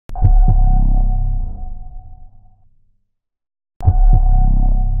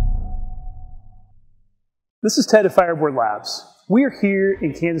This is Ted at FireBoard Labs. We are here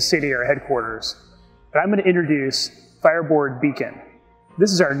in Kansas City, our headquarters, and I'm going to introduce FireBoard Beacon.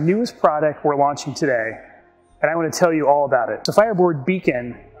 This is our newest product we're launching today, and I want to tell you all about it. So FireBoard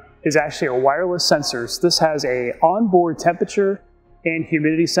Beacon is actually a wireless sensor. So this has an onboard temperature and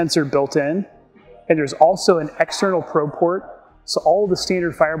humidity sensor built in, and there's also an external probe port, so all of the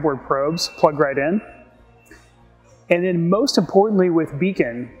standard FireBoard probes plug right in. And then most importantly with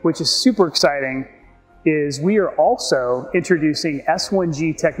Beacon, which is super exciting, is we are also introducing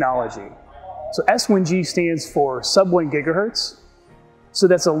S1G technology. So S1G stands for sub 1 gigahertz. So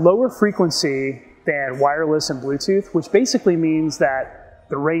that's a lower frequency than wireless and Bluetooth, which basically means that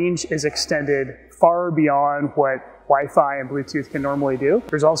the range is extended far beyond what Wi-Fi and Bluetooth can normally do.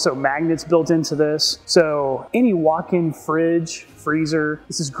 There's also magnets built into this. So any walk-in fridge, freezer,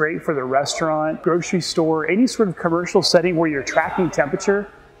 this is great for the restaurant, grocery store, any sort of commercial setting where you're tracking temperature.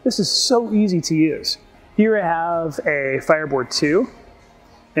 This is so easy to use. Here I have a FireBoard 2,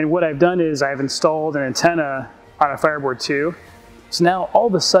 and what I've done is I've installed an antenna on a FireBoard 2. So now all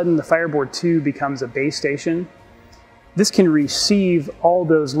of a sudden the FireBoard 2 becomes a base station. This can receive all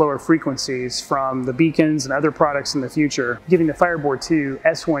those lower frequencies from the beacons and other products in the future, giving the FireBoard 2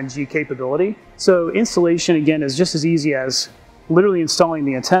 S1G capability. So installation again is just as easy as literally installing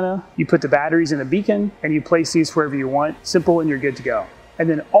the antenna. You put the batteries in the beacon and you place these wherever you want. Simple, and you're good to go. And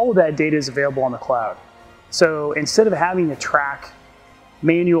then all of that data is available on the cloud. So instead of having to track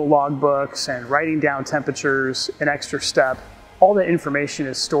manual logbooks and writing down temperatures, an extra step, all that information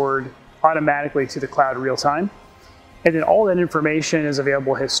is stored automatically to the cloud real time. And then all that information is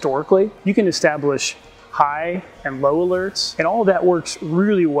available historically. You can establish high and low alerts, and all of that works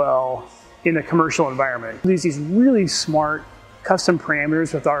really well in a commercial environment. There's these really smart custom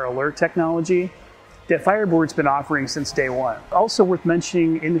parameters with our alert technology that FireBoard's been offering since day one. Also worth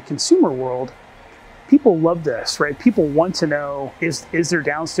mentioning, in the consumer world, people love this, right? People want to know, is their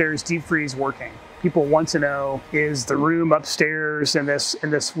downstairs deep freeze working? People want to know, is the room upstairs and this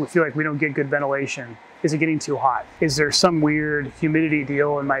we feel like we don't get good ventilation? Is it getting too hot? Is there some weird humidity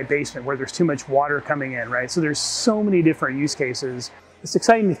deal in my basement where there's too much water coming in, right? So there's so many different use cases. It's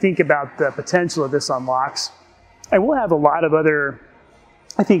exciting to think about the potential of this unlocks. And we'll have a lot of other,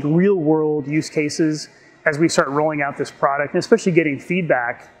 I think, real world use cases as we start rolling out this product, and especially getting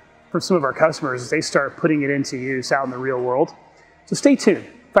feedback from some of our customers as they start putting it into use out in the real world. So stay tuned.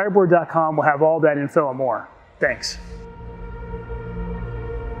 FireBoard.com will have all that info and more. Thanks.